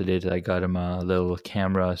I also did, I got him a little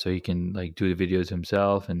camera so he can like do the videos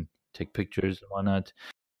himself and take pictures and whatnot.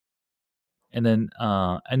 And then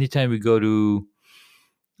anytime we go to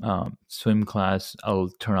swim class, I'll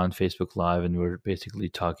turn on Facebook Live, and we're basically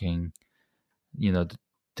talking,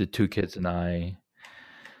 the two kids and I,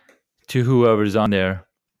 to whoever's on there.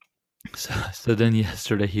 So then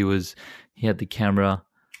yesterday he had the camera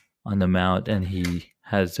on the mount, and he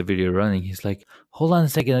has the video running. He's like, hold on a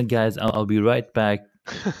second, guys, I'll be right back.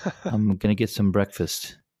 I'm gonna get some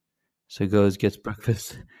breakfast. So he goes, gets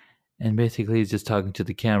breakfast, and basically he's just talking to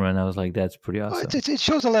the camera, and I was like, that's pretty Oh, awesome. it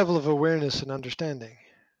shows a level of awareness and understanding,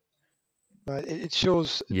 right? It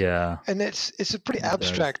shows, Yeah, and it's a pretty it does.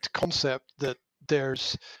 abstract concept that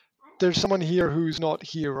there's someone here who's not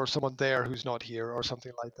here, or someone there who's not here, or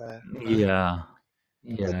something like that, right? Yeah,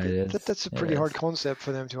 yeah, it is. That's a It pretty hard is. concept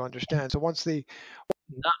for them to understand. So once they,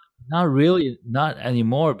 Not really, not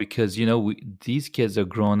anymore, because these kids are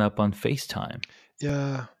growing up on FaceTime,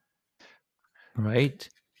 yeah, right?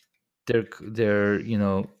 They're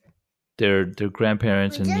their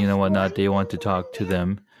grandparents and whatnot. They want to talk to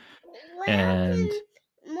them, and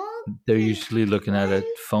they're usually looking at a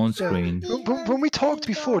phone yeah. screen. When we talked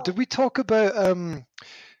before, did we talk about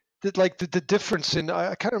the difference in,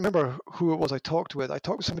 I can't remember who it was I talked with. I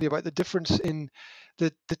talked with somebody about the difference in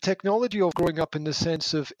the technology of growing up, in the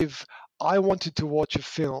sense of, if I wanted to watch a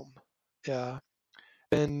film, yeah,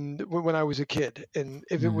 and when I was a kid, and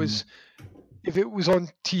if it was on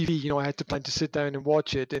TV, I had to plan to sit down and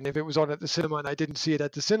watch it. And if it was on at the cinema and I didn't see it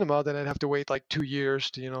at the cinema, then I'd have to wait like 2 years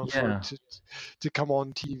to, for Yeah, it to come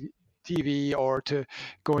on TV, or to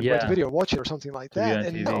go and rent a yeah, video, watch it, or something like to be that. on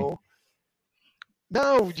And TV.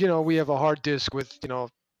 now, we have a hard disk with,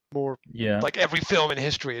 more, Yeah, like every film in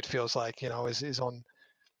history, it feels like, is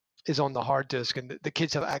on the hard disk, and the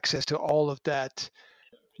kids have access to all of that.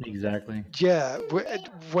 exactly. Yeah,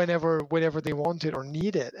 whenever they want it or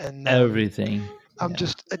need it. And Everything. I'm Yeah.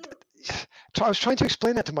 just, I was trying to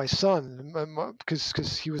explain that to my son,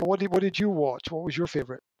 because he was, what did you watch? What was your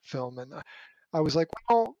favorite film? And I was like,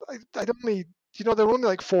 well, I'd only, there were only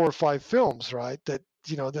like 4 or 5 films, right? That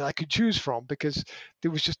that I could choose from, because there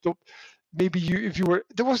was just maybe if you were,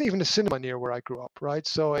 there wasn't even a cinema near where I grew up, right?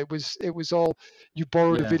 So it was all, you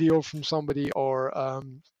borrowed a Yeah. video from somebody, or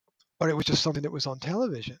it was just something that was on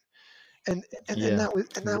television, and Yeah. that was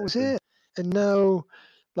Exactly. it. And now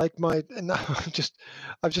like my and now I've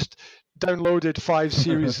just downloaded 5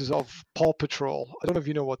 series of Paw Patrol. I don't know if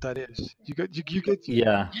you know what that is. You get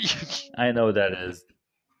Yeah, I know what that is.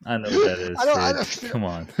 I know what that is, I Sid. don't Come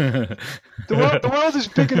on. the world is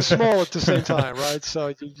big and small at the same time, right?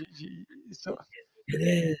 So so It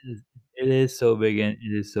is. It is so big and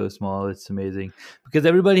it is so small. It's amazing because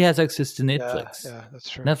everybody has access to Netflix. yeah, that's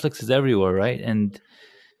true. Netflix is everywhere, right? And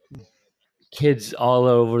kids all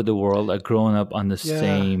over the world are growing up on the Yeah.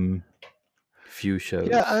 same few shows.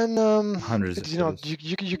 Yeah, and hundreds of you know, shows.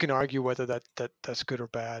 you can argue whether that's good or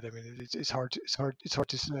bad. I mean, it's hard to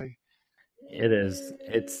say. It is.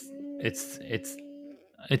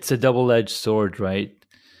 It's a double-edged sword, right?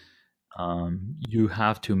 You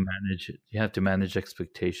have to manage it. You have to manage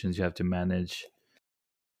expectations. You have to manage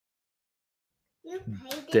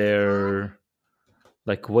their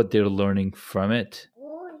like what they're learning from it.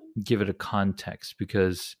 Give it a context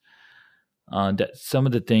because that some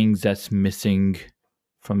of the things that's missing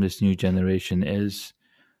from this new generation is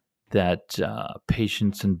that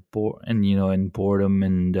patience and boredom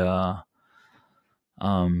and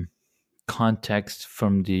context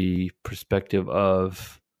from the perspective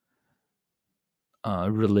of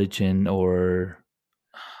religion or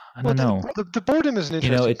I don't know. The boredom is an You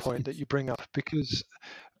know, interesting point that you bring up because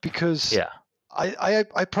yeah,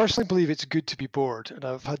 I personally believe it's good to be bored, and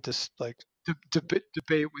I've had this like debate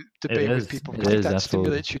with people. I think that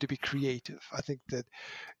stimulates you to be creative. I think that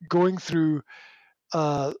going through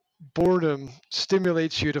boredom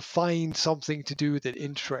stimulates you to find something to do that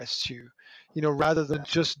interests you, rather than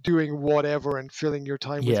just doing whatever and filling your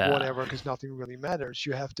time with whatever, because nothing really matters.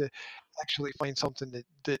 You have to actually find something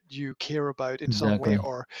that you care about in some way,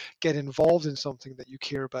 or get involved in something that you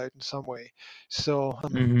care about in some way. So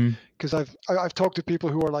because I've talked to people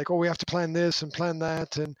who are like, oh, we have to plan this and plan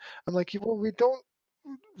that, and I'm like, well,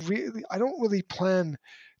 I don't really plan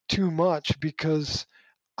too much, because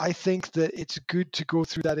I think that it's good to go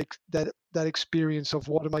through that experience of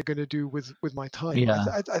what am I going to do with my time. Yeah.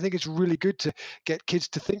 I think it's really good to get kids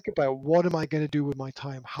to think about what am I going to do with my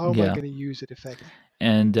time? How am I going to use it effectively?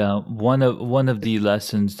 And one of the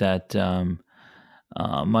lessons that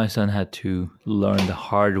my son had to learn the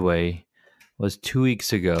hard way was 2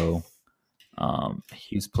 weeks ago.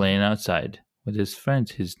 He's playing outside with his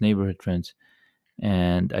friends, his neighborhood friends,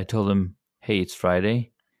 and I told him, "Hey, it's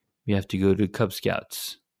Friday. We have to go to Cub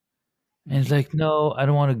Scouts." And he's like, "No, I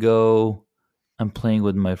don't want to go. I'm playing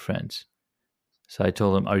with my friends." So I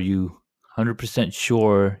told him, "Are you 100%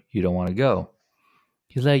 sure you don't want to go?"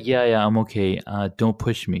 He's like, yeah, I'm okay. Don't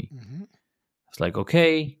push me. Mm-hmm. It's like,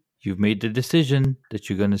 okay, you've made the decision that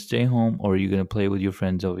you're going to stay home or you're going to play with your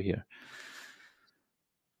friends over here.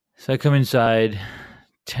 So I come inside.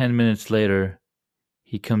 10 minutes later,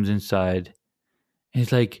 he comes inside. And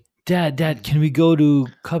he's like, Dad, can we go to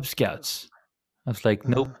Cub Scouts? I was like,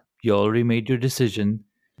 nope, you already made your decision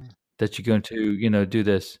that you're going to, do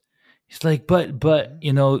this. He's like, but,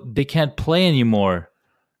 they can't play anymore.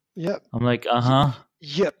 Yep. I'm like, uh-huh.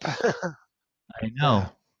 Yep. I know,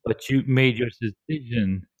 but you made your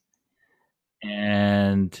decision,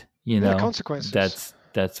 and consequences.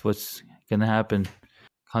 That's what's gonna happen.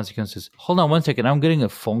 Consequences. Hold on 1 second. I'm getting a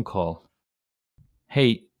phone call.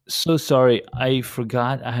 Hey, so sorry. I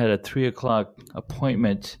forgot I had a 3:00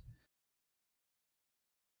 appointment,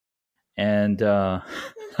 and I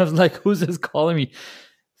was like, "Who's this calling me?"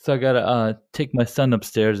 So I gotta take my son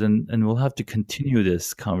upstairs, and we'll have to continue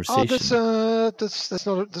this conversation. Oh,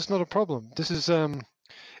 that's not a problem. This is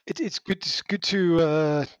it's good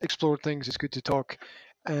to explore things. It's good to talk,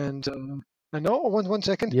 and I know. One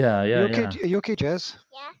second. Yeah. You okay? Are you okay, Jazz?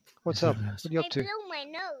 Yeah. What's up? What are you up to? I blew my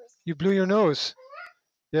nose. You blew your nose.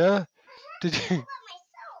 Yeah. Did you? Myself.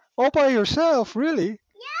 All by yourself? Really?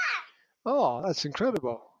 Yeah. Oh, that's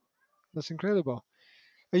incredible. That's incredible.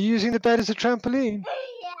 Are you using the bed as a trampoline? Yeah.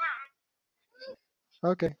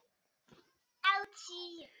 Okay.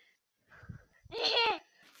 Ouchie.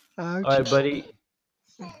 Ouch. All right, buddy.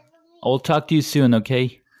 I'll talk to you soon.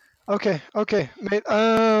 Okay. Okay, mate.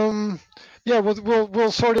 Yeah,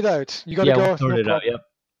 we'll sort it out. You gotta go. We'll sort it out. Yep.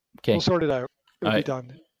 Okay. We'll sort it out. It'll be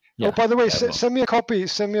done. Yeah. Oh, by the way, send me a copy.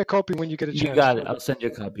 Send me a copy when you get a chance. You got it. I'll send you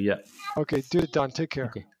a copy. Yeah. Okay, do it, Don. Take care.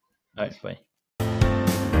 Okay. All right. Bye.